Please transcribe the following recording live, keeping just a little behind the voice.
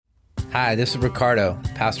Hi, this is Ricardo,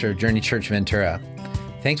 pastor of Journey Church Ventura.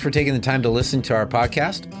 Thanks for taking the time to listen to our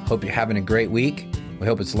podcast. Hope you're having a great week. We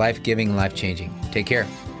hope it's life-giving and life-changing. Take care.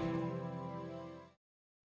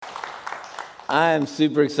 I'm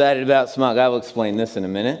super excited about Smog. I will explain this in a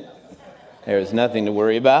minute. There's nothing to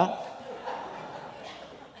worry about.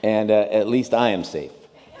 And at least I am safe.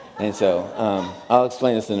 And so I'll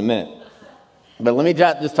explain this in a minute. But let me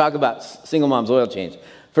just talk about Single Moms Oil Change.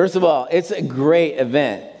 First of all, it's a great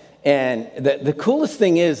event. And the coolest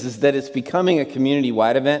thing is that it's becoming a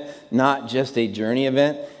community-wide event, not just a Journey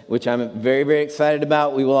event, which I'm very, very excited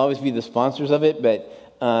about. We will always be the sponsors of it, but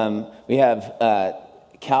we have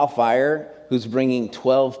Cal Fire, who's bringing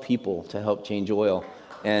 12 people to help change oil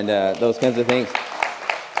and those kinds of things.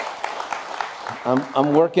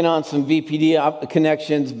 I'm working on some VPD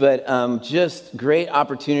connections, but just great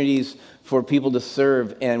opportunities for people to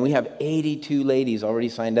serve. And we have 82 ladies already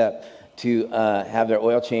signed up to have their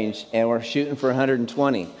oil changed, and we're shooting for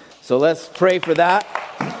 120. So let's pray for that.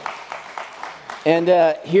 And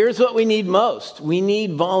here's what we need most. We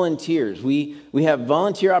need volunteers. We have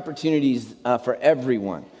volunteer opportunities for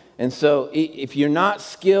everyone. And so if you're not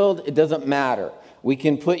skilled, it doesn't matter. We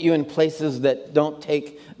can put you in places that don't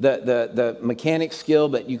take the mechanic skill,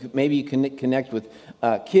 but maybe you can connect with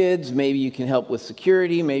kids, maybe you can help with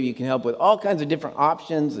security, maybe you can help with all kinds of different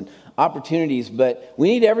options and opportunities, but we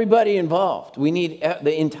need everybody involved. We need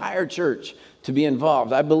the entire church to be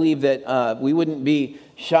involved. I believe that we wouldn't be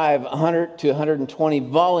shy of 100 to 120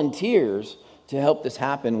 volunteers to help this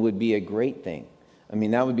happen would be a great thing. I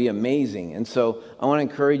mean, that would be amazing. And so I want to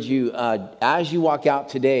encourage you, as you walk out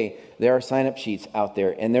today, there are sign-up sheets out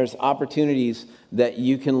there, and there's opportunities that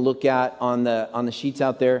you can look at on the sheets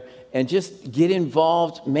out there, and just get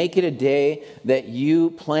involved. Make it a day that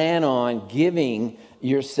you plan on giving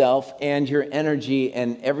yourself and your energy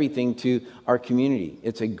and everything to our community.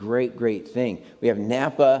 It's a great, great thing. We have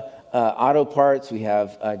Napa Auto Parts, we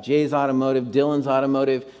have Jay's Automotive, Dylan's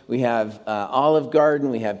Automotive, we have Olive Garden,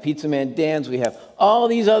 we have Pizza Man Dan's, we have all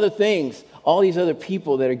these other things, all these other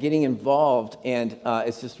people that are getting involved, and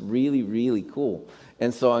it's just really, really cool.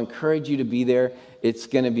 And so I encourage you to be there. It's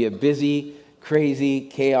going to be a busy, crazy,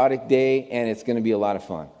 chaotic day, and it's going to be a lot of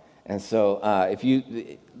fun. And so if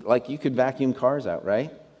you could vacuum cars out,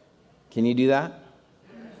 right? Can you do that?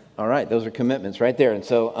 All right, those are commitments right there. And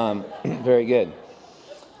so very good.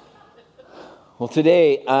 Well,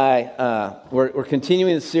 today we're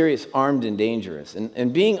continuing the series, Armed and Dangerous.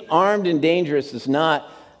 And being armed and dangerous is not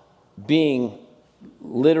being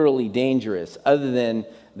literally dangerous, other than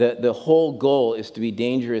the whole goal is to be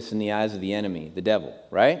dangerous in the eyes of the enemy, the devil,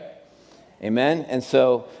 right? Amen? And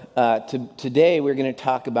so today we're going to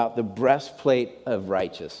talk about the breastplate of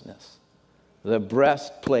righteousness. The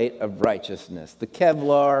breastplate of righteousness. The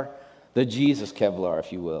Kevlar, the Jesus Kevlar,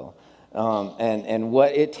 if you will. And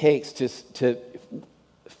what it takes to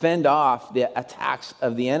fend off the attacks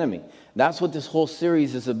of the enemy. That's what this whole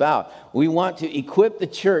series is about. We want to equip the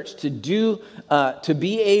church to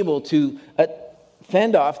be able to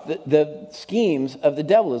fend off the schemes of the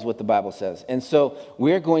devil, is what the Bible says. And so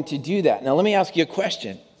we're going to do that. Now, let me ask you a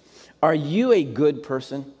question. Are you a good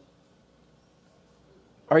person?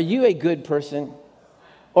 Are you a good person?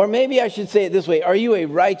 Or maybe I should say it this way. Are you a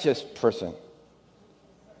righteous person?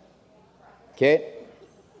 Okay?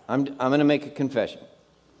 I'm going to make a confession.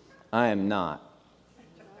 I am not.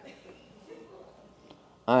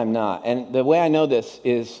 I'm not. And the way I know this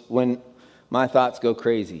is when my thoughts go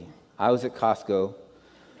crazy. I was at Costco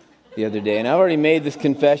the other day, and I already made this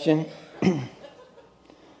confession.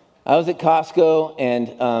 I was at Costco,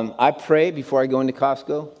 and I pray before I go into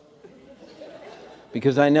Costco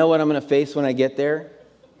because I know what I'm going to face when I get there.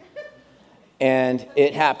 And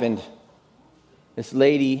it happened. This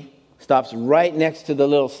lady stops right next to the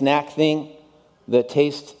little snack thing, the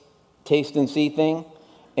taste and see thing,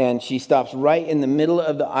 and she stops right in the middle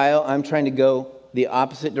of the aisle. I'm trying to go the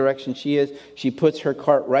opposite direction she is. She puts her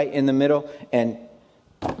cart right in the middle and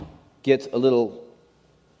gets a little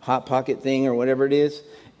Hot Pocket thing or whatever it is,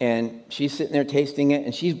 and she's sitting there tasting it,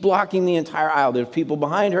 and she's blocking the entire aisle. There's people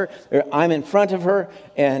behind her. I'm in front of her,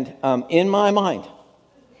 and in my mind,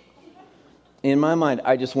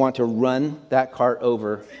 I just want to run that cart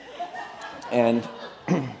over. And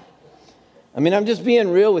I mean, I'm just being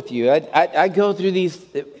real with you. I go through these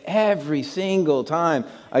every single time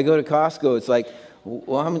I go to Costco. It's like,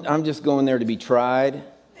 well, I'm just going there to be tried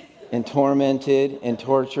and tormented and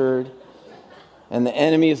tortured. And the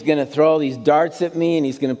enemy is going to throw all these darts at me, and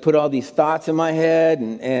he's going to put all these thoughts in my head.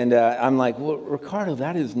 And I'm like, well, Ricardo,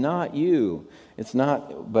 that is not you. It's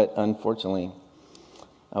not. But unfortunately,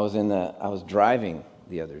 I was driving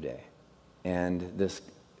the other day, and this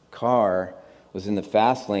car was in the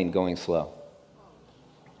fast lane going slow.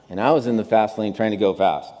 And I was in the fast lane trying to go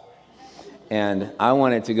fast. And I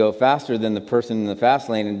wanted to go faster than the person in the fast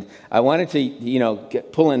lane. And I wanted to,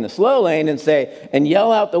 pull in the slow lane and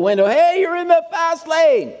yell out the window, "Hey, you're in the fast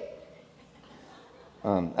lane."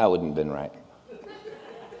 That wouldn't have been right.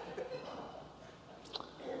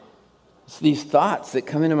 It's these thoughts that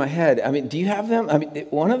come into my head. I mean, do you have them? I mean,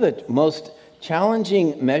 one of the most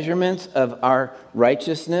challenging measurements of our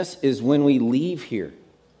righteousness is when we leave here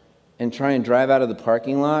and try and drive out of the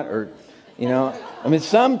parking lot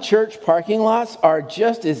some church parking lots are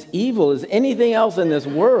just as evil as anything else in this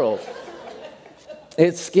world.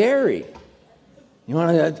 It's scary.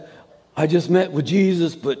 I just met with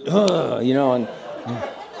Jesus, but, and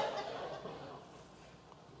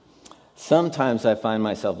sometimes I find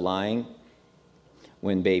myself lying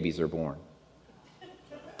when babies are born.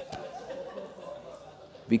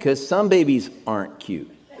 Because some babies aren't cute.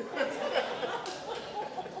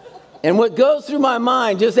 And what goes through my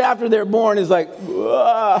mind just after they're born is like,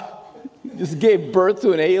 just gave birth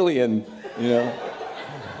to an alien,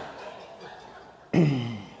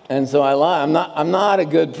 And so I lie. I'm not a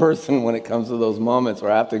good person when it comes to those moments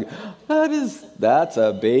where I have to go, that's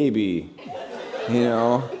a baby,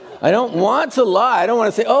 I don't want to lie. I don't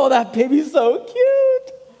want to say, "Oh, that baby's so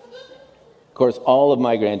cute." Of course, all of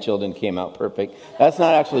my grandchildren came out perfect. That's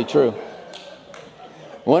not actually true.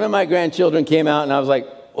 One of my grandchildren came out and I was like,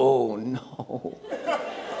 "Oh no.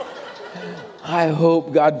 I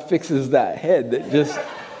hope God fixes that head because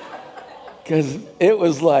it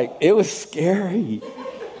was scary."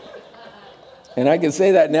 And I can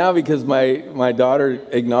say that now because my daughter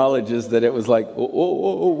acknowledges that it was like,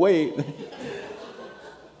 oh, wait.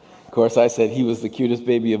 Of course, I said he was the cutest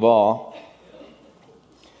baby of all.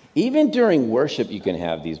 Even during worship, you can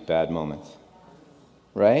have these bad moments,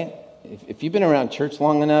 right? If you've been around church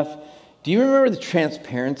long enough, do you remember the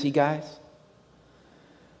transparency guys?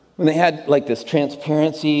 When they had this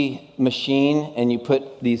transparency machine and you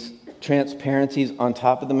put these transparencies on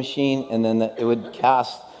top of the machine and then it would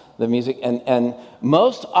cast the music. And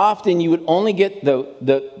most often you would only get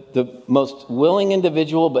the most willing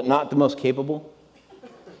individual but not the most capable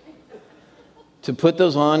to put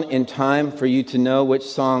those on in time for you to know which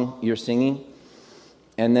song you're singing.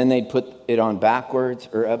 And then they'd put it on backwards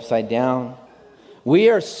or upside down. We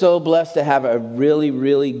are so blessed to have a really,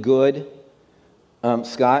 really good,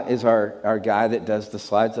 Scott is our guy that does the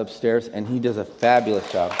slides upstairs, and he does a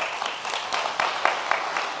fabulous job.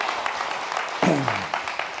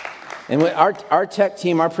 And our tech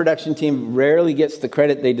team, our production team rarely gets the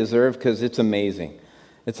credit they deserve because it's amazing.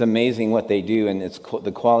 It's amazing what they do, and it's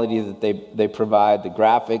the quality that they provide, the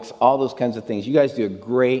graphics, all those kinds of things. You guys do a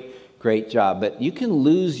great job. But you can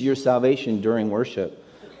lose your salvation during worship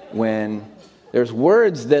when there's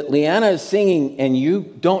words that Leanna is singing and you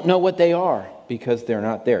don't know what they are because they're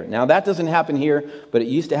not there. Now, that doesn't happen here, but it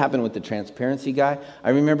used to happen with the transparency guy.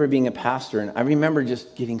 I remember being a pastor, and I remember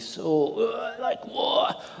just getting so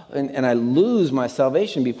whoa, and I lose my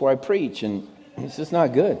salvation before I preach, and it's just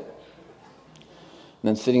not good. And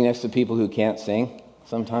then sitting next to people who can't sing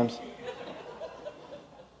sometimes.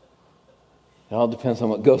 It all depends on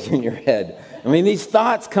what goes in your head. I mean, these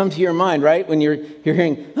thoughts come to your mind, right? When you're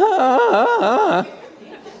hearing,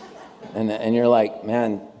 and you're like,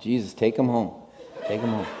 man, Jesus, take them home. Take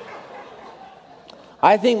them home.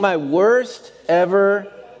 I think my worst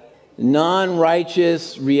ever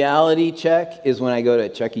non-righteous reality check is when I go to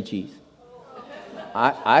Chuck E. Cheese.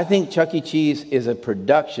 I think Chuck E. Cheese is a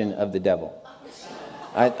production of the devil.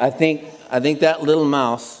 I think that little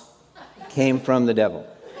mouse came from the devil.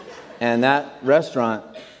 And that restaurant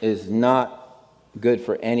is not good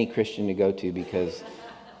for any Christian to go to because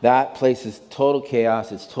that place is total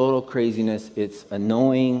chaos. It's total craziness. It's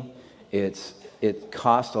annoying. It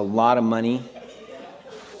costs a lot of money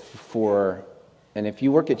and if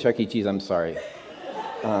you work at Chuck E. Cheese, I'm sorry.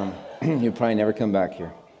 You'll probably never come back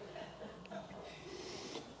here.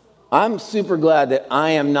 I'm super glad that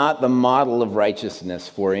I am not the model of righteousness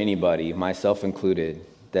for anybody, myself included,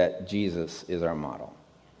 that Jesus is our model.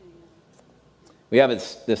 We have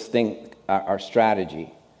this thing, our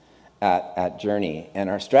strategy at Journey, and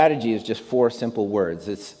our strategy is just 4 simple words.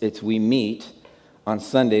 It's we meet on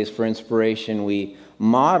Sundays for inspiration. We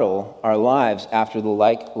model our lives after the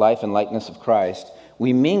life and likeness of Christ.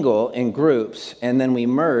 We mingle in groups, and then we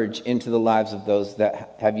merge into the lives of those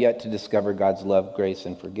that have yet to discover God's love, grace,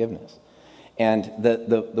 and forgiveness. And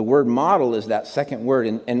the word model is that second word.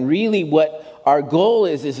 And really what our goal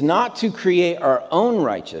is not to create our own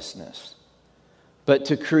righteousness, but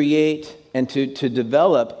to create and to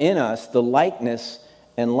develop in us the likeness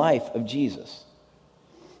and life of Jesus.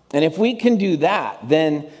 And if we can do that,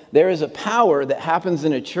 then there is a power that happens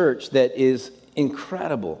in a church that is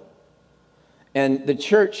incredible. And the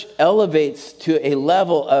church elevates to a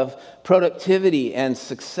level of productivity and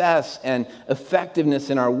success and effectiveness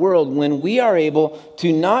in our world when we are able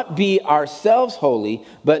to not be ourselves holy,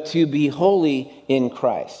 but to be holy in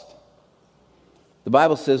Christ. The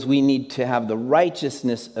Bible says we need to have the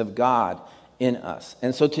righteousness of God in us.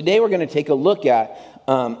 And so today we're going to take a look at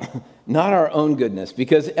not our own goodness,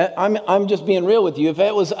 because I'm just being real with you. If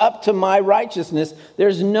it was up to my righteousness,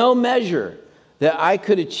 there's no measure that I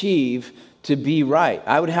could achieve to be right.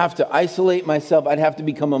 I would have to isolate myself. I'd have to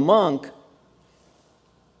become a monk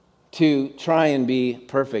to try and be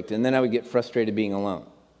perfect. And then I would get frustrated being alone,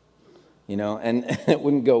 and it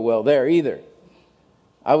wouldn't go well there either.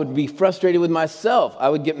 I would be frustrated with myself. I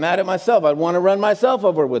would get mad at myself. I'd want to run myself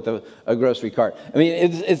over with a grocery cart. I mean,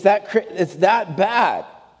 it's that bad.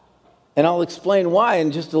 And I'll explain why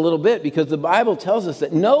in just a little bit, because the Bible tells us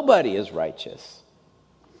that nobody is righteous.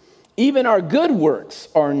 Even our good works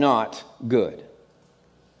are not good.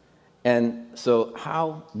 And so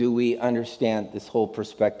how do we understand this whole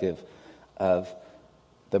perspective of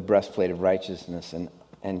the breastplate of righteousness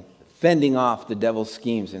and fending off the devil's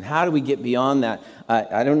schemes? And how do we get beyond that?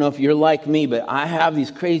 I don't know if you're like me, but I have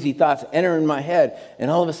these crazy thoughts enter in my head,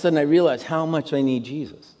 and all of a sudden I realize how much I need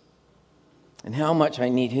Jesus and how much I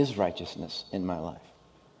need his righteousness in my life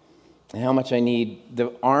and how much I need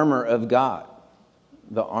the armor of God,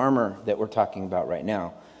 the armor that we're talking about right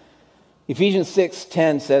now. Ephesians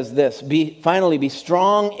 6:10 says this, finally be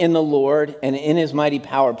strong in the Lord and in his mighty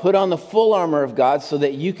power. Put on the full armor of God so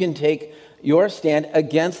that you can take your stand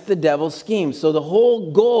against the devil's schemes. So the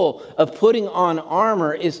whole goal of putting on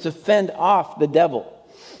armor is to fend off the devil.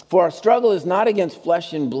 For our struggle is not against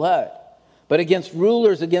flesh and blood, but against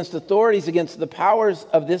rulers, against authorities, against the powers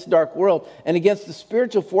of this dark world, and against the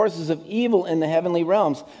spiritual forces of evil in the heavenly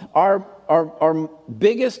realms. Our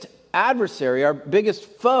biggest adversary, our biggest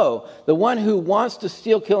foe, the one who wants to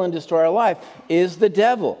steal, kill, and destroy our life, is the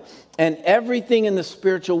devil. And everything in the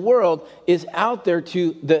spiritual world is out there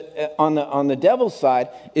on the devil's side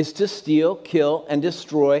is to steal, kill, and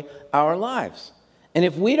destroy our lives. And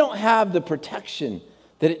if we don't have the protection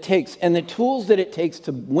that it takes and the tools that it takes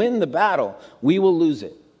to win the battle, we will lose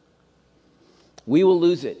it. We will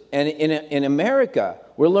lose it. And in America,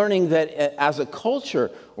 we're learning that as a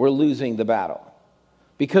culture, we're losing the battle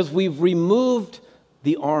because we've removed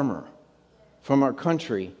the armor from our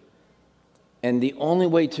country. And the only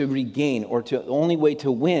way to regain the only way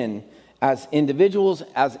to win as individuals,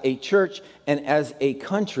 as a church, and as a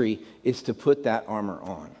country is to put that armor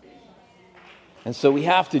on. And so we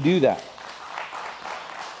have to do that.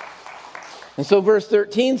 And so verse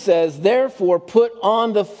 13 says, therefore put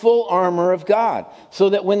on the full armor of God,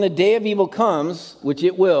 so that when the day of evil comes, which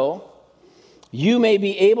it will, you may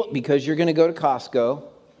be able, because you're going to go to Costco,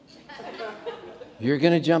 you're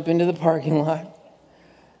going to jump into the parking lot,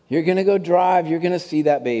 you're going to go drive, you're going to see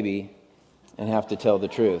that baby and have to tell the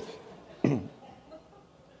truth.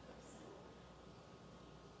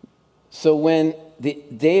 So when the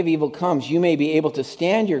day of evil comes, you may be able to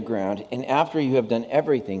stand your ground, and after you have done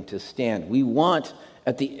everything, to stand. We want,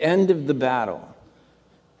 at the end of the battle,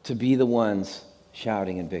 to be the ones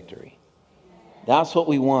shouting in victory. That's what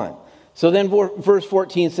we want. So then verse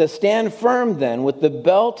 14 says, stand firm then with the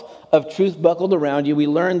belt of truth buckled around you. We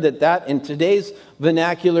learned that in today's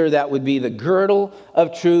vernacular, that would be the girdle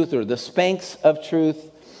of truth or the Spanx of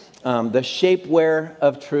truth, the shapewear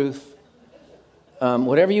of truth.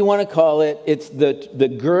 Whatever you want to call it, it's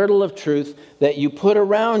the girdle of truth that you put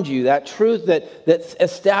around you, that truth that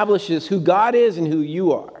establishes who God is and who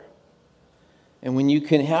you are. And when you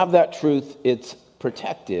can have that truth, it's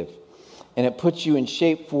protective. And it puts you in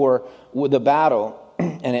shape for the battle,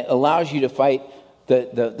 and it allows you to fight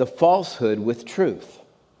the falsehood with truth.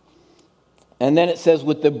 And then it says,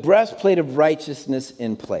 with the breastplate of righteousness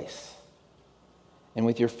in place, and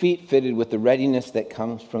with your feet fitted with the readiness that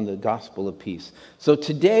comes from the gospel of peace. So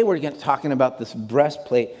today we're talking about this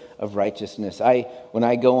breastplate of righteousness. When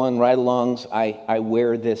I go on ride-alongs, I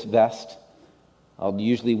wear this vest. I'll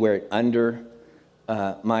usually wear it under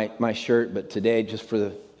my shirt, but today, just for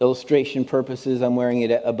the illustration purposes, I'm wearing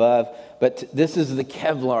it above. But this is the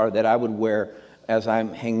Kevlar that I would wear as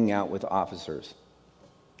I'm hanging out with officers.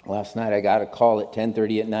 Last night I got a call at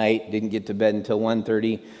 10:30 at night, didn't get to bed until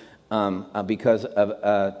 1:30 because of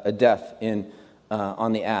a death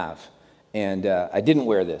on the Ave. And I didn't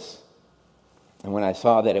wear this. And when I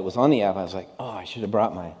saw that it was on the Ave, I was like, oh, I should have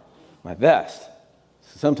brought my vest.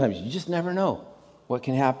 So sometimes you just never know what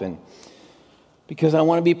can happen. Because I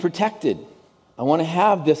want to be protected. I want to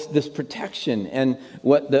have this protection. And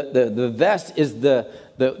what the vest is the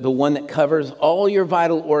one that covers all your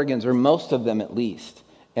vital organs, or most of them at least,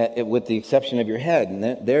 with the exception of your head.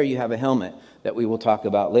 And there you have a helmet that we will talk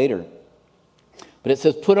about later. But it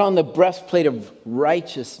says, put on the breastplate of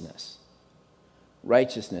righteousness.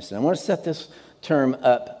 Righteousness. And I want to set this term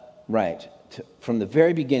up right from the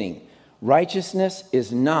very beginning. Righteousness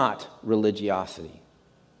is not religiosity.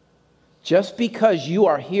 Just because you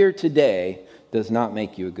are here today does not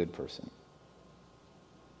make you a good person.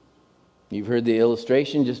 You've heard the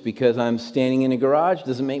illustration, just because I'm standing in a garage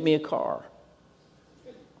doesn't make me a car.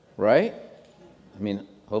 Right? I mean,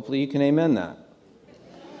 hopefully you can amen that.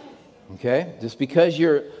 Okay? Just because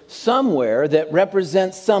you're somewhere that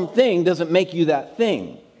represents something doesn't make you that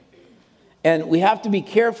thing. And we have to be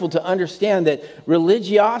careful to understand that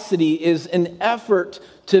religiosity is an effort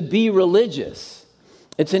to be religious.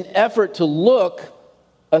 It's an effort to look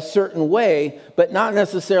a certain way, but not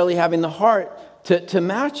necessarily having the heart to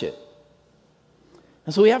match it.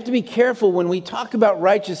 And so we have to be careful when we talk about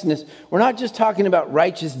righteousness. We're not just talking about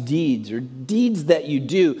righteous deeds or deeds that you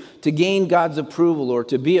do to gain God's approval or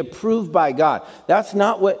to be approved by God. That's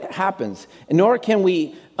not what happens. And nor can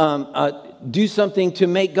we do something to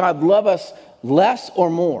make God love us less or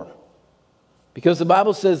more. Because the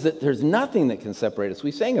Bible says that there's nothing that can separate us.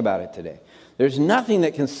 We sang about it today. There's nothing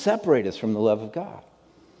that can separate us from the love of God.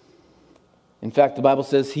 In fact, the Bible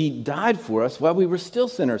says he died for us while we were still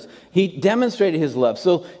sinners. He demonstrated his love.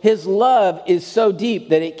 So his love is so deep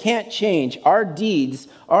that it can't change. Our deeds,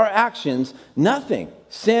 our actions, nothing,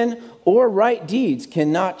 sin or right deeds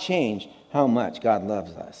cannot change how much God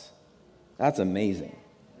loves us. That's amazing.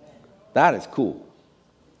 That is cool.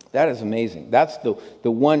 That is amazing. That's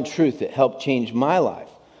the one truth that helped change my life,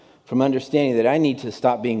 from understanding that I need to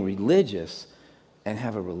stop being religious and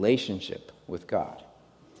have a relationship with God.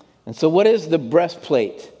 And so what is the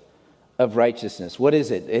breastplate of righteousness? What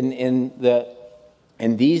is it?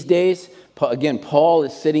 In these days, again, Paul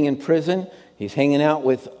is sitting in prison. He's hanging out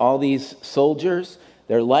with all these soldiers.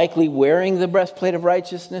 They're likely wearing the breastplate of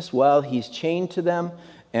righteousness while he's chained to them.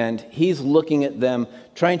 And he's looking at them,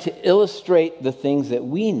 trying to illustrate the things that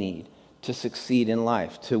we need to succeed in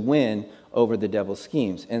life, to win over the devil's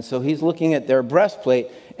schemes. And so he's looking at their breastplate,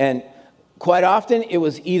 and quite often it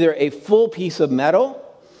was either a full piece of metal,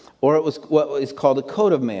 or it was what is called a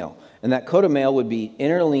coat of mail. And that coat of mail would be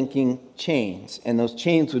interlinking chains. And those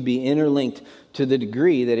chains would be interlinked to the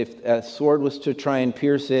degree that if a sword was to try and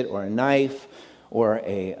pierce it, or a knife, or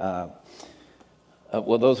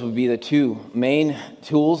those would be the two main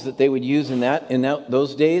tools that they would use in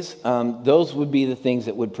those days. Those would be the things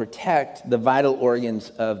that would protect the vital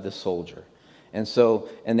organs of the soldier. And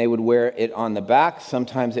they would wear it on the back.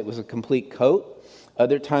 Sometimes it was a complete coat.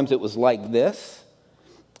 Other times it was like this.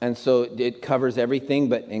 And so it covers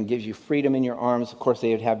everything and gives you freedom in your arms. Of course, they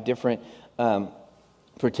would have different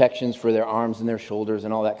protections for their arms and their shoulders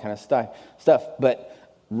and all that kind of stuff. But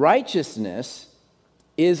righteousness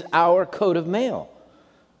is our coat of mail.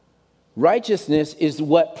 Righteousness is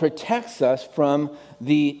what protects us from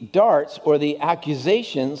the darts or the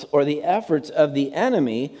accusations or the efforts of the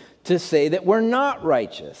enemy to say that we're not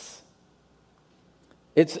righteous.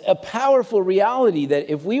 It's a powerful reality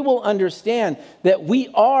that if we will understand that we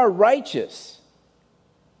are righteous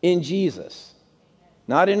in Jesus,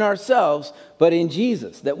 not in ourselves, but in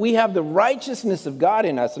Jesus, that we have the righteousness of God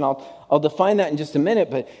in us, and I'll define that in just a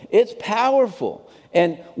minute, but it's powerful.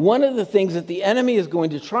 And one of the things that the enemy is going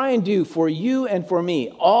to try and do for you and for me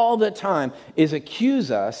all the time is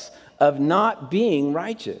accuse us of not being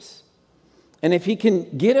righteous. And if he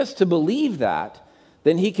can get us to believe that,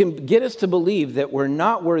 then he can get us to believe that we're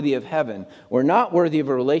not worthy of heaven. We're not worthy of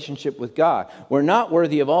a relationship with God. We're not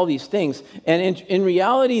worthy of all these things. And in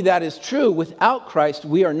reality, that is true. Without Christ,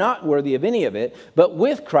 we are not worthy of any of it. But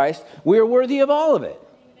with Christ, we are worthy of all of it.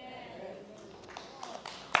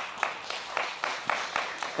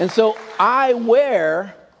 And so I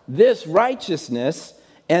wear this righteousness,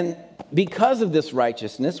 and because of this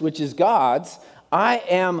righteousness, which is God's, I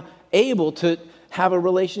am able to have a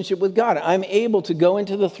relationship with God. I'm able to go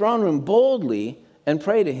into the throne room boldly and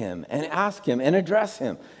pray to him and ask him and address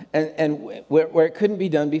him, and where it couldn't be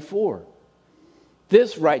done before.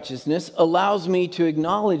 This righteousness allows me to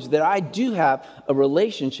acknowledge that I do have a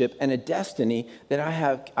relationship and a destiny that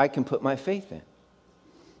I can put my faith in.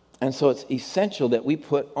 And so it's essential that we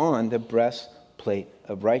put on the breastplate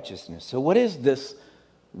of righteousness. So what is this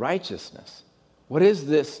righteousness? What is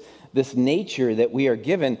this nature that we are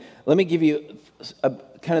given? Let me give you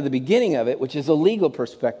kind of the beginning of it, which is a legal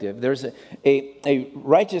perspective. There's a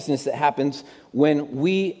righteousness that happens when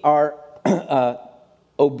we are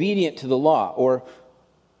obedient to the law, or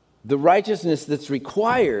the righteousness that's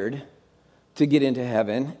required to get into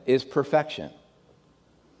heaven is perfection.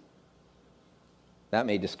 That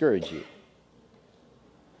may discourage you.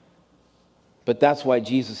 But that's why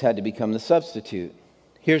Jesus had to become the substitute.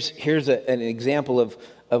 Here's an example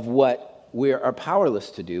of what we are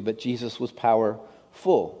powerless to do, but Jesus was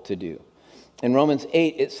powerful to do. In Romans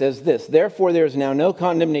 8, it says this, "Therefore there is now no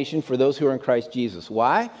condemnation for those who are in Christ Jesus."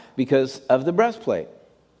 Why? Because of the breastplate.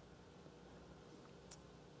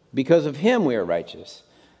 Because of him we are righteous.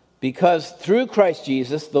 Because through Christ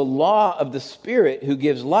Jesus, the law of the Spirit who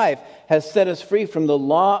gives life has set us free from the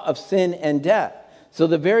law of sin and death. So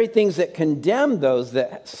the very things that condemn those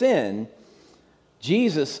that sin,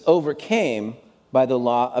 Jesus overcame by the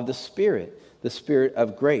law of the Spirit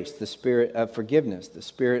of grace, the Spirit of forgiveness, the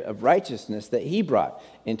Spirit of righteousness that he brought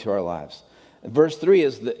into our lives. Verse 3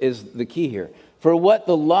 is the key here. "For what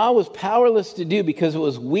the law was powerless to do because it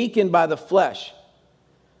was weakened by the flesh."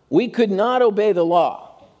 We could not obey the law.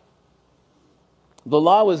 The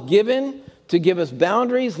law was given to give us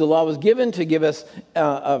boundaries. The law was given to give us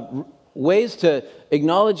ways to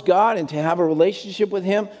acknowledge God and to have a relationship with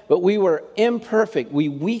him. But we were imperfect. We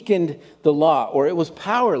weakened the law, or it was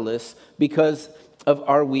powerless because of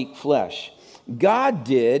our weak flesh. God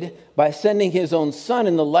did by sending his own son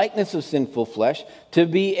in the likeness of sinful flesh to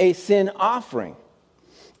be a sin offering.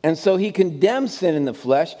 And so he condemned sin in the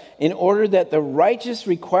flesh in order that the righteous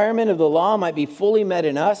requirement of the law might be fully met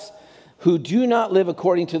in us who do not live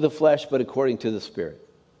according to the flesh, but according to the Spirit.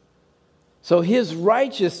 So his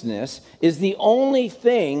righteousness is the only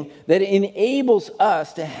thing that enables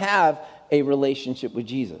us to have a relationship with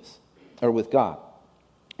Jesus, or with God.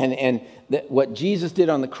 And what Jesus did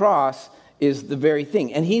on the cross is the very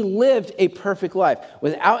thing. And he lived a perfect life.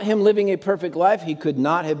 Without him living a perfect life, he could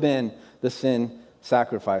not have been the sin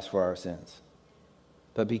sacrifice for our sins.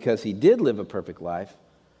 But because he did live a perfect life,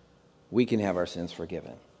 we can have our sins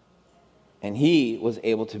forgiven. And he was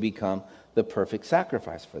able to become the perfect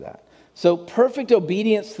sacrifice for that. So perfect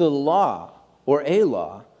obedience to the law, or a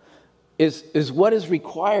law, is what is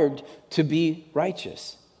required to be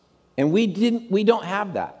righteous. And we don't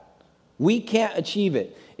have that. We can't achieve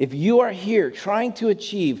it. If you are here trying to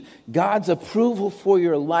achieve God's approval for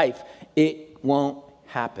your life, it won't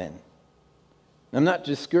happen. I'm not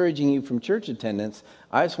discouraging you from church attendance.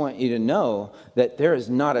 I just want you to know that there is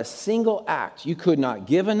not a single act. You could not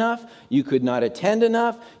give enough. You could not attend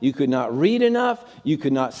enough. You could not read enough. You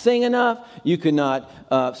could not sing enough. You could not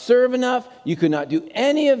serve enough. You could not do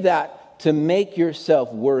any of that to make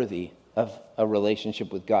yourself worthy of a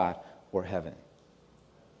relationship with God or heaven.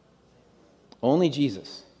 Only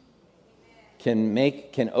Jesus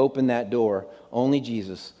can open that door. Only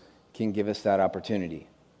Jesus can give us that opportunity.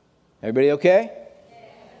 Everybody okay?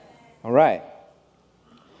 All right.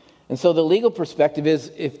 And so the legal perspective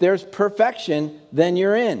is, if there's perfection, then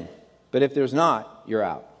you're in. But if there's not, you're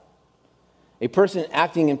out. A person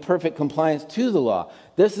acting in perfect compliance to the law.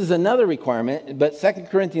 This is another requirement, but 2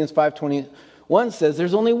 Corinthians 5:21 says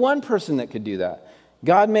there's only one person that could do that.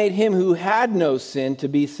 God made him who had no sin to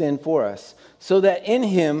be sin for us, so that in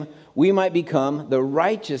him we might become the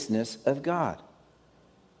righteousness of God.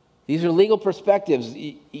 These are legal perspectives.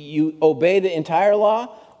 You obey the entire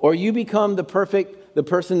law, or you become the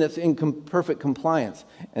person that's in perfect compliance.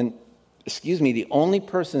 And, the only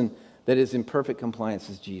person that is in perfect compliance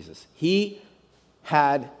is Jesus. He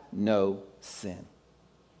had no sin.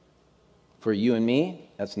 For you and me,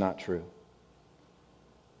 that's not true.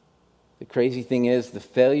 The crazy thing is, the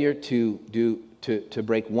failure to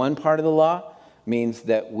break one part of the law means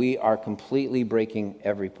that we are completely breaking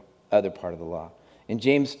every other part of the law. In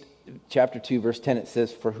James chapter 2, verse 10, it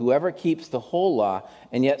says, "For whoever keeps the whole law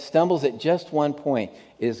and yet stumbles at just one point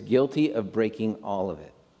is guilty of breaking all of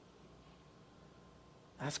it."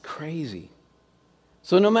 That's crazy.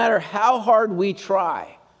 So no matter how hard we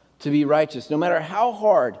try to be righteous, no matter how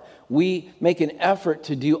hard we make an effort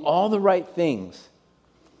to do all the right things,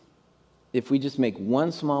 if we just make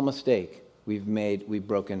one small mistake, we've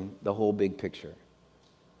broken the whole big picture.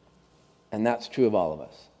 And that's true of all of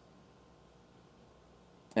us.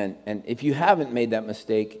 And if you haven't made that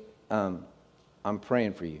mistake, I'm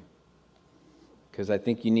praying for you. Because I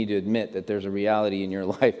think you need to admit that there's a reality in your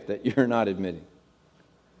life that you're not admitting.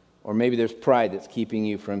 Or maybe there's pride that's keeping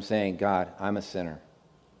you from saying, "God, I'm a sinner."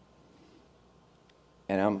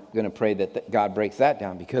 And I'm going to pray that God breaks that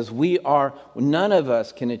down, because none of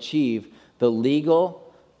us can achieve the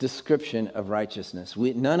legal description of righteousness.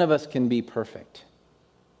 None of us can be perfect.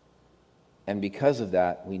 And because of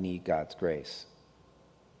that, we need God's grace.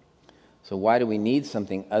 So why do we need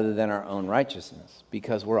something other than our own righteousness?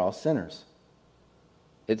 Because we're all sinners.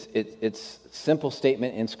 It's a simple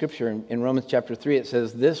statement in Scripture. In Romans chapter 3, it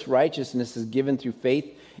says, this righteousness is given through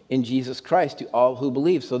faith in Jesus Christ to all who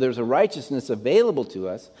believe. So there's a righteousness available to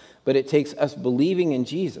us, but it takes us believing in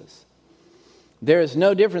Jesus. There is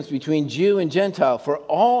no difference between Jew and Gentile, for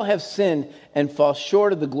all have sinned and fall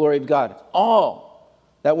short of the glory of God. All.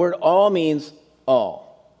 That word all means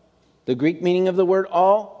all. The Greek meaning of the word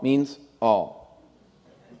all means all.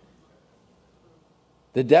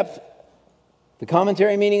 The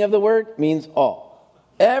commentary meaning of the word means all.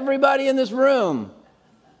 Everybody in this room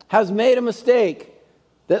has made a mistake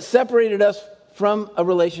that separated us from a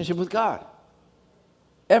relationship with God.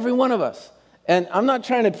 Every one of us. And I'm not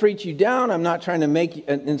trying to preach you down. I'm not trying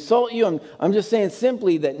to insult you. I'm just saying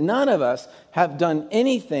simply that none of us have done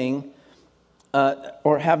anything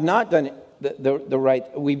or have not done the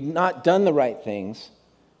right. We've not done the right things.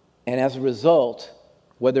 And as a result,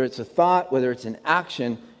 whether it's a thought, whether it's an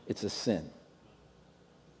action, it's a sin.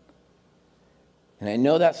 And I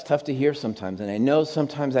know that's tough to hear sometimes. And I know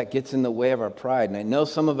sometimes that gets in the way of our pride. And I know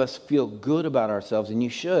some of us feel good about ourselves, and you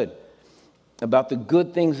should, about the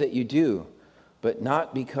good things that you do, but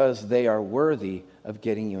not because they are worthy of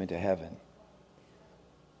getting you into heaven.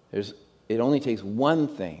 It only takes one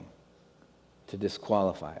thing to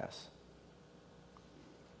disqualify us.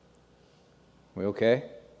 We okay?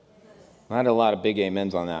 I had a lot of big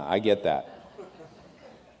amens on that. I get that.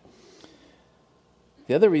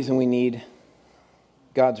 The other reason we need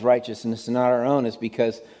God's righteousness and not our own is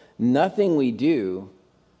because nothing we do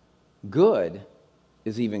good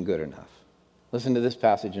is even good enough. Listen to this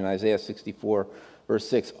passage in Isaiah 64, verse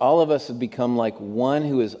 6. All of us have become like one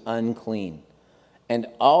who is unclean, and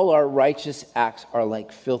all our righteous acts are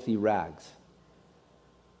like filthy rags.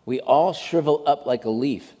 We all shrivel up like a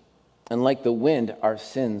leaf, and like the wind, our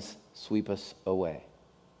sins sweep us away.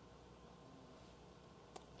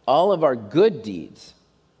 All of our good deeds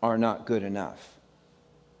are not good enough.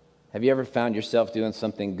 Have you ever found yourself doing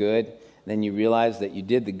something good, and then you realize that you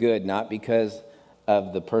did the good not because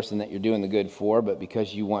of the person that you're doing the good for, but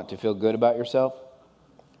because you want to feel good about yourself?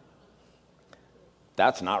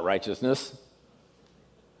 That's not righteousness.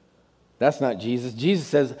 That's not Jesus. Jesus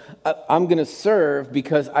says, I'm going to serve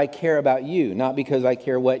because I care about you, not because I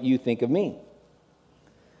care what you think of me,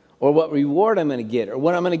 or what reward I'm going to get, or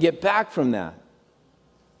what I'm going to get back from that.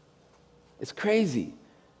 It's crazy.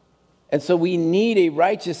 And so we need a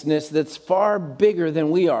righteousness that's far bigger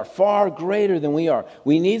than we are, far greater than we are.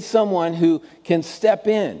 We need someone who can step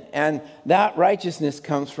in, and that righteousness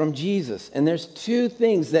comes from Jesus. And there's two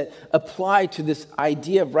things that apply to this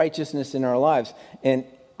idea of righteousness in our lives, and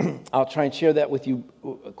I'll try and share that with you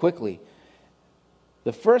quickly.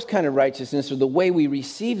 The first kind of righteousness, or the way we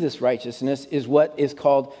receive this righteousness, is what is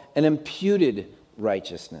called an imputed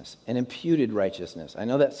righteousness. An imputed righteousness. I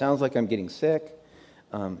know that sounds like I'm getting sick.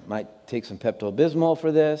 Might take some Pepto-Bismol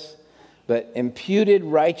for this, but imputed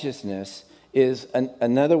righteousness is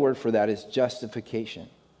another word for that is justification.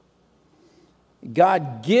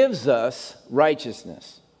 God gives us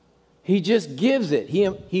righteousness. He just gives it.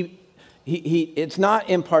 It's not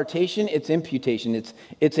impartation, it's imputation.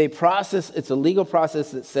 It's a process, it's a legal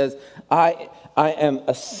process that says, I am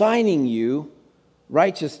assigning you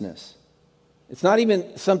righteousness. It's not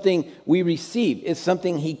even something we receive, it's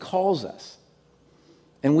something He calls us.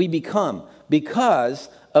 And we become because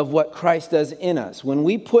of what Christ does in us. When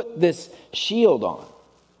we put this shield on,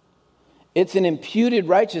 it's an imputed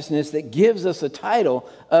righteousness that gives us a title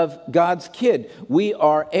of God's kid. We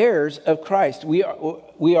are heirs of Christ. We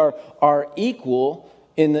are equal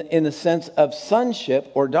in the sense of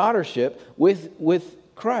sonship or daughtership with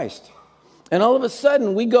Christ. And all of a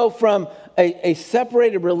sudden, we go from a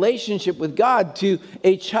separated relationship with God to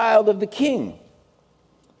a child of the King.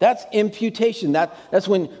 That's imputation. That's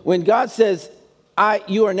when God says,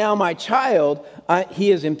 you are now my child,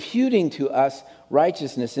 He is imputing to us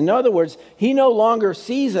righteousness. In other words, He no longer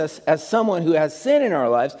sees us as someone who has sin in our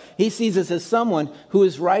lives. He sees us as someone who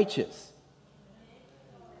is righteous.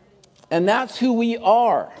 And that's who we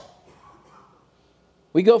are.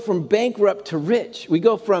 We go from bankrupt to rich. We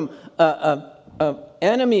go from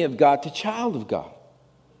enemy of God to child of God.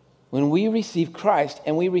 When we receive Christ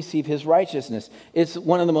and we receive His righteousness, it's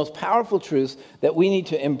one of the most powerful truths that we need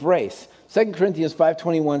to embrace. 2 Corinthians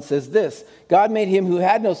 5:21 says this, God made Him who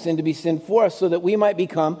had no sin to be sin for us so that we might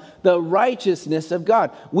become the righteousness of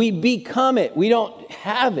God. We become it. We don't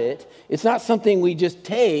have it. It's not something we just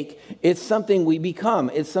take. It's something we become.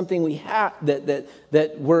 It's something we have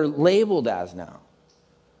that we're labeled as now.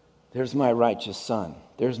 There's my righteous son.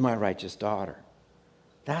 There's my righteous daughter.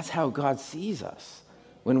 That's how God sees us.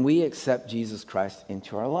 when we accept Jesus Christ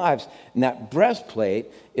into our lives. And that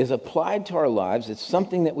breastplate is applied to our lives. It's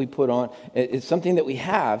something that we put on. It's something that we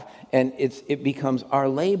have, and it becomes our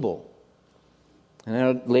label. And I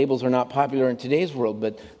know labels are not popular in today's world,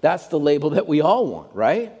 but that's the label that we all want,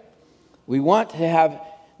 right? We want to have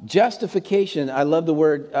justification. I love the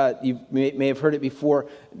word, you may have heard it before.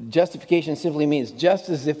 Justification simply means just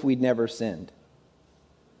as if we'd never sinned.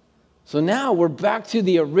 So now we're back to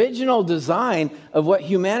the original design of what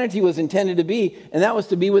humanity was intended to be, and that was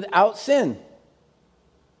to be without sin.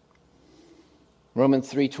 Romans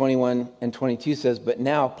 3:21 and 22 says, "But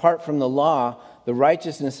now, apart from the law, the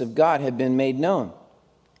righteousness of God had been made known,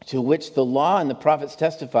 to which the law and the prophets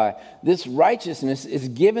testify. This righteousness is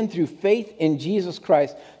given through faith in Jesus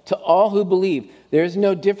Christ to all who believe. There is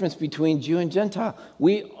no difference between Jew and Gentile.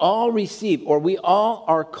 We all receive, or we all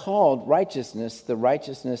are called righteousness, the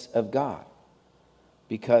righteousness of God,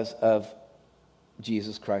 because of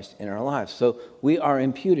Jesus Christ in our lives." So we are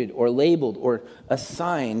imputed or labeled or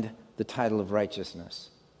assigned the title of righteousness.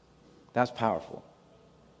 That's powerful.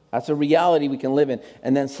 That's a reality we can live in.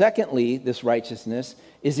 And then secondly, this righteousness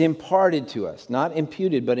is imparted to us. Not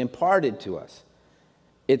imputed, but imparted to us.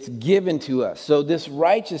 It's given to us. So this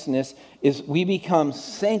righteousness is, we become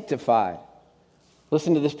sanctified.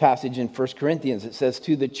 Listen to this passage in 1 Corinthians. It says,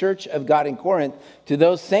 "To the church of God in Corinth, to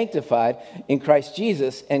those sanctified in Christ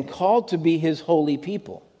Jesus and called to be his holy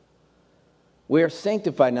people." We are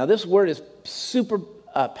sanctified. Now this word is super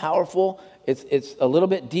powerful. It's a little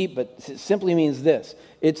bit deep, but it simply means this.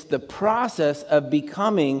 It's the process of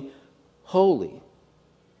becoming holy.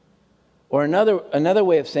 Or another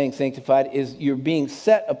way of saying sanctified is you're being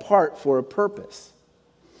set apart for a purpose.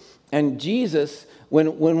 And Jesus,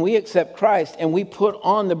 when we accept Christ and we put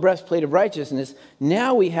on the breastplate of righteousness,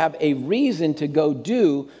 now we have a reason to go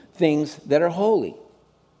do things that are holy.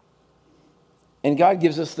 And God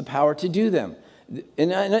gives us the power to do them.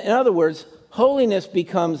 In other words, holiness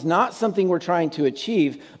becomes not something we're trying to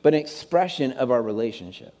achieve, but an expression of our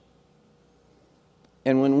relationship.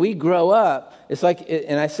 And when we grow up, it's like,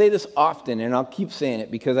 and I say this often, and I'll keep saying it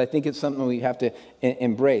because I think it's something we have to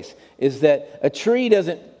embrace, is that a tree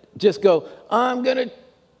doesn't just go, "I'm going to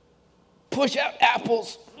push out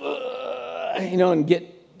apples," and get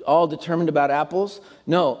all determined about apples.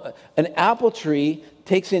 No, an apple tree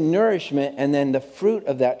takes in nourishment, and then the fruit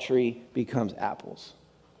of that tree becomes apples.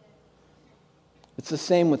 It's the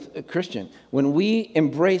same with a Christian. When we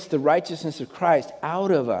embrace the righteousness of Christ,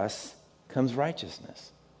 out of us comes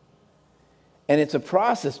righteousness. And it's a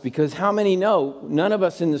process because how many know none of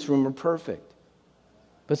us in this room are perfect?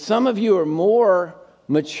 But some of you are more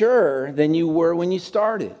mature than you were when you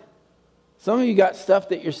started. Some of you got stuff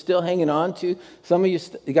that you're still hanging on to. Some of you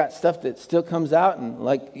got stuff that still comes out, and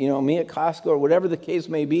like, me at Costco or whatever the case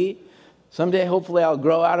may be. Someday, hopefully, I'll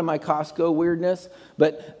grow out of my Costco weirdness.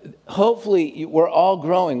 But hopefully, we're all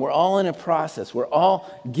growing. We're all in a process. We're all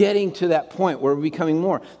getting to that point where we're becoming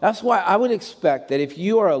more. That's why I would expect that if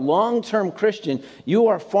you are a long-term Christian, you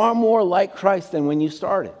are far more like Christ than when you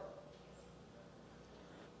started.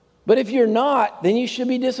 But if you're not, then you should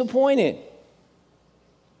be disappointed.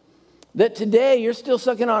 That today, you're still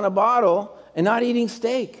sucking on a bottle and not eating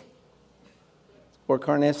steak or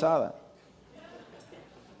carne asada.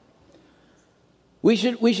 We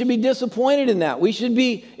should be disappointed in that. We should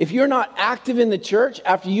be, if you're not active in the church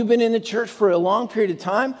after you've been in the church for a long period of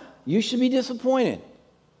time, you should be disappointed.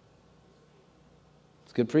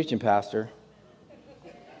 It's good preaching, Pastor.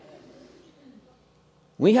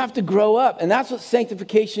 We have to grow up, and that's what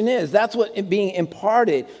sanctification is. That's what being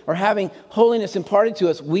imparted or having holiness imparted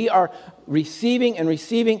to us. We are receiving,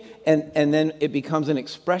 and then it becomes an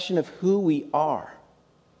expression of who we are.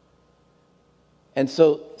 And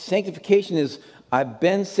so sanctification is, I've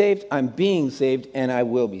been saved, I'm being saved, and I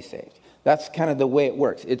will be saved. That's kind of the way it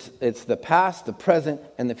works. It's the past, the present,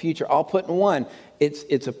 and the future all put in one.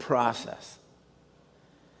 It's a process.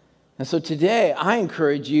 And so today, I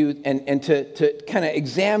encourage you and to kind of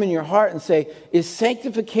examine your heart and say, is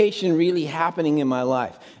sanctification really happening in my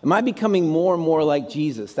life? Am I becoming more and more like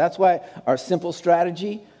Jesus? That's why our simple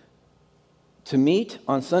strategy to meet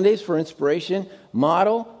on Sundays for inspiration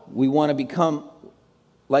model, we want to become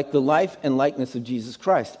like the life and likeness of Jesus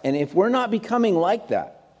Christ. And if we're not becoming like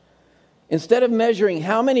that, instead of measuring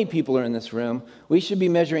how many people are in this room, we should be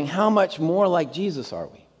measuring how much more like Jesus are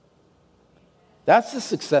we. That's the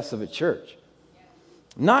success of a church.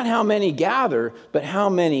 Not how many gather, but how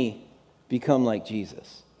many become like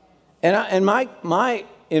Jesus. And my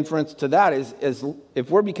inference to that is if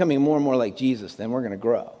we're becoming more and more like Jesus, then we're going to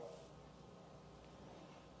grow.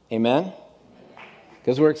 Amen?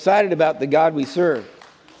 Because we're excited about the God we serve.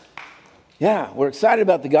 Yeah, we're excited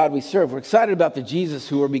about the God we serve. We're excited about the Jesus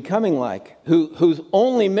who we're becoming like, whose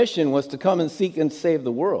only mission was to come and seek and save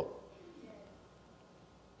the world.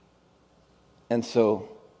 And so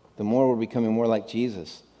the more we're becoming more like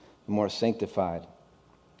Jesus, the more sanctified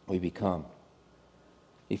we become.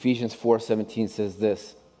 Ephesians 4:17 says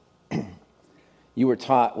this, you were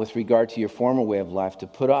taught with regard to your former way of life to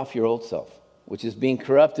put off your old self, which is being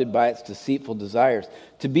corrupted by its deceitful desires,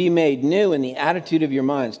 to be made new in the attitude of your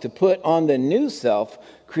minds, to put on the new self,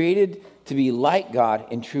 created to be like God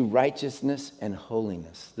in true righteousness and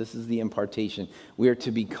holiness. This is the impartation. We are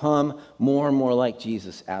to become more and more like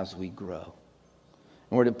Jesus as we grow.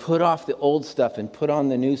 And we're to put off the old stuff and put on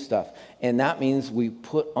the new stuff. And that means we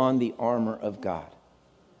put on the armor of God.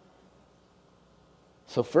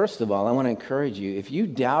 So first of all, I want to encourage you, if you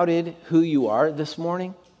doubted who you are this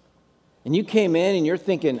morning, and you came in and you're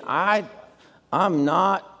thinking, I'm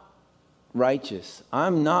not righteous,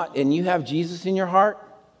 I'm not, and you have Jesus in your heart,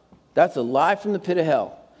 that's a lie from the pit of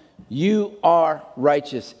hell. You are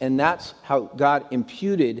righteous, and that's how God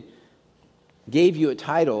gave you a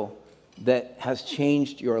title that has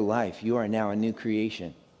changed your life. You are now a new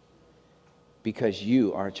creation because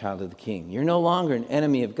you are a child of the King. You're no longer an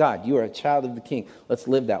enemy of God. You are a child of the King. Let's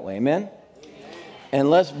live that way. Amen?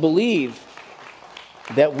 And let's believe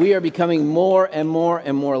that we are becoming more and more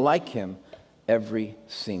and more like him every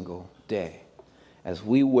single day. As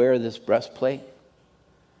we wear this breastplate,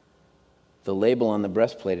 the label on the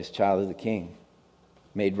breastplate is child of the King,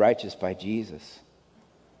 made righteous by Jesus,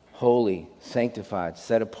 holy, sanctified,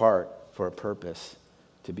 set apart for a purpose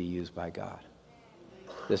to be used by God.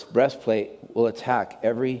 This breastplate will attack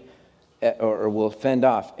will fend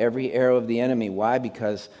off every arrow of the enemy. Why?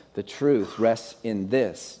 Because the truth rests in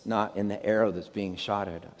this, not in the arrow that's being shot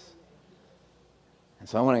at us. And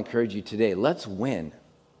so I want to encourage you today, let's win.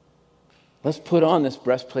 Let's put on this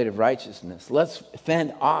breastplate of righteousness. Let's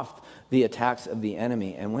fend off the attacks of the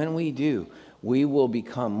enemy. And when we do, we will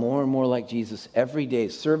become more and more like Jesus every day,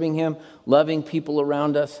 serving him, loving people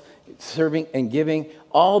around us, serving and giving,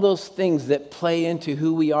 all those things that play into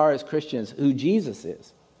who we are as Christians, who Jesus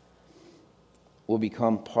is, will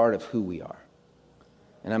become part of who we are.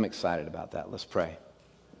 And I'm excited about that. Let's pray.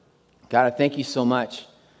 God, I thank you so much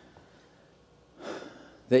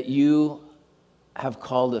that you have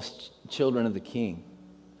called us children of the King.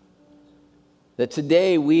 That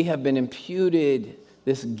today we have been imputed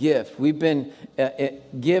this gift. We've been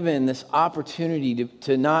given this opportunity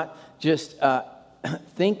to not just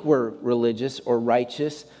think we're religious or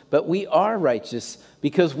righteous, but we are righteous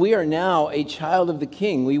because we are now a child of the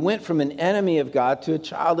King. We went from an enemy of God to a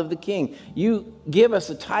child of the King. You give us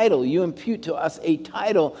a title. You impute to us a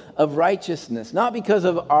title of righteousness, not because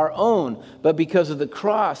of our own, but because of the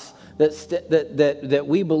cross that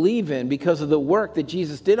we believe in, because of the work that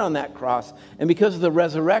Jesus did on that cross, and because of the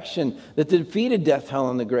resurrection that defeated death, hell,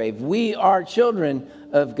 and the grave. We are children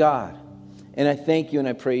of God. And I thank you and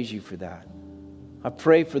I praise you for that. I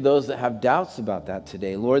pray for those that have doubts about that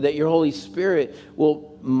today, Lord, that your Holy Spirit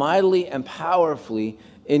will mightily and powerfully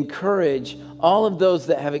encourage all of those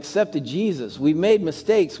that have accepted Jesus. We've made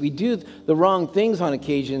mistakes. We do the wrong things on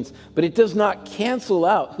occasions, but it does not cancel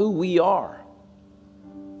out who we are.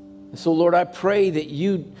 And so, Lord, I pray that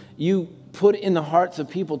you put in the hearts of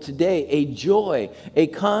people today a joy, a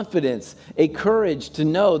confidence, a courage to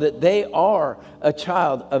know that they are a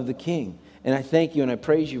child of the King. And I thank you and I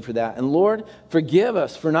praise you for that. And Lord, forgive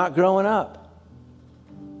us for not growing up.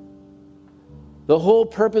 The whole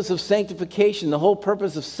purpose of sanctification, the whole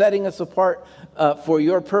purpose of setting us apart for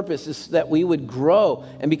your purpose is that we would grow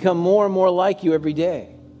and become more and more like you every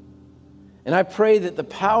day. And I pray that the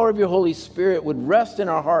power of your Holy Spirit would rest in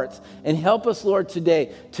our hearts and help us, Lord,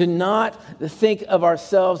 today to not think of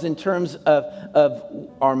ourselves in terms of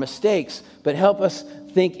our mistakes, but help us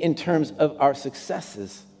think in terms of our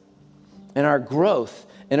successes and our growth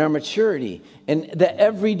and our maturity, and that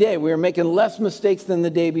every day we are making less mistakes than the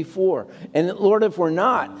day before. And Lord, if we're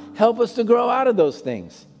not, help us to grow out of those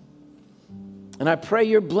things. And I pray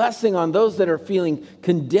your blessing on those that are feeling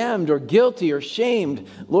condemned or guilty or shamed.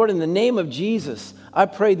 Lord, in the name of Jesus, I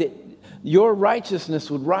pray that your righteousness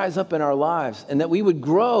would rise up in our lives and that we would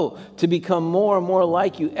grow to become more and more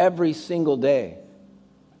like you every single day.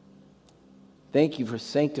 Thank you for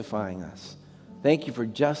sanctifying us. Thank you for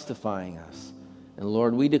justifying us. And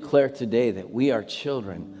Lord, we declare today that we are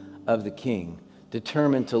children of the King,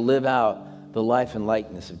 determined to live out the life and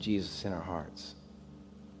likeness of Jesus in our hearts.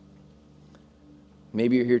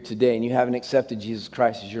 Maybe you're here today and you haven't accepted Jesus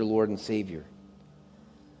Christ as your Lord and Savior.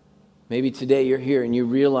 Maybe today you're here and you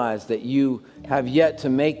realize that you have yet to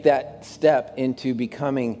make that step into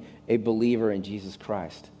becoming a believer in Jesus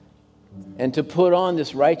Christ. and to put on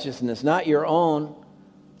this righteousness, not your own,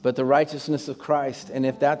 but the righteousness of Christ. And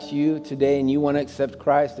if that's you today and you want to accept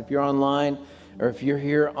Christ, if you're online or if you're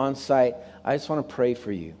here on site, I just want to pray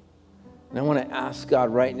for you. And I want to ask God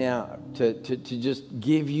right now to just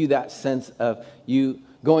give you that sense of you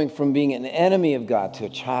going from being an enemy of God to a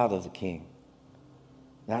child of the King.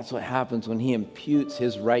 That's what happens when he imputes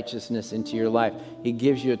his righteousness into your life. He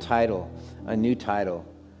gives you a title, a new title.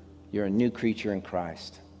 You're a new creature in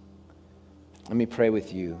Christ. Let me pray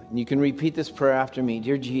with you. And you can repeat this prayer after me.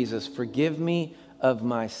 Dear Jesus, forgive me of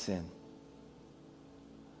my sin.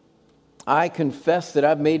 I confess that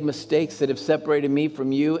I've made mistakes that have separated me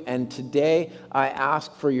from you, and today I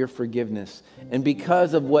ask for your forgiveness. And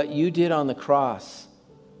because of what you did on the cross,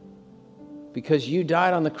 because you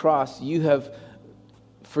died on the cross, you have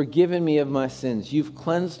forgiven me of my sins. You've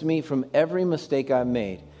cleansed me from every mistake I've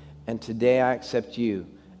made, and today I accept you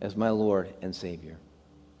as my Lord and Savior.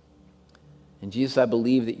 And Jesus, I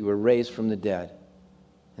believe that you were raised from the dead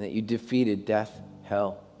and that you defeated death,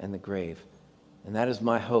 hell, and the grave. And that is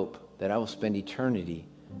my hope, that I will spend eternity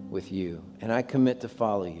with you. And I commit to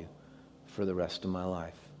follow you for the rest of my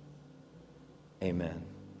life. Amen.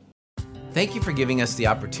 Thank you for giving us the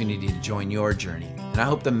opportunity to join your journey. And I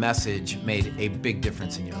hope the message made a big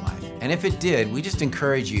difference in your life. And if it did, we just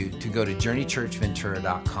encourage you to go to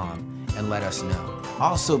journeychurchventura.com and let us know.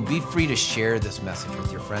 Also, be free to share this message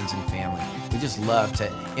with your friends and family. We just love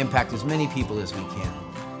to impact as many people as we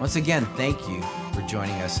can. Once again, thank you for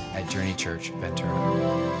joining us at Journey Church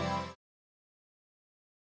Ventura.